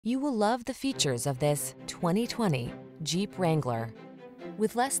You will love the features of this 2020 Jeep Wrangler.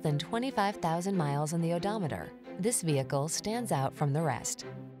 With less than 25,000 miles on the odometer, this vehicle stands out from the rest.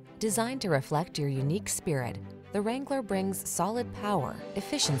 Designed to reflect your unique spirit, the Wrangler brings solid power,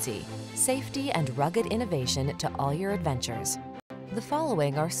 efficiency, safety, and rugged innovation to all your adventures. The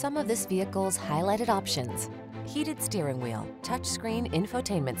following are some of this vehicle's highlighted options: heated steering wheel, touchscreen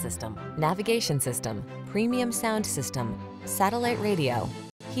infotainment system, navigation system, premium sound system, satellite radio,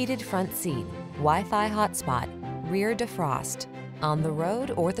 heated front seat, Wi-Fi hotspot, rear defrost. On the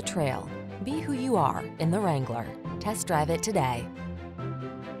road or the trail, be who you are in the Wrangler. Test drive it today.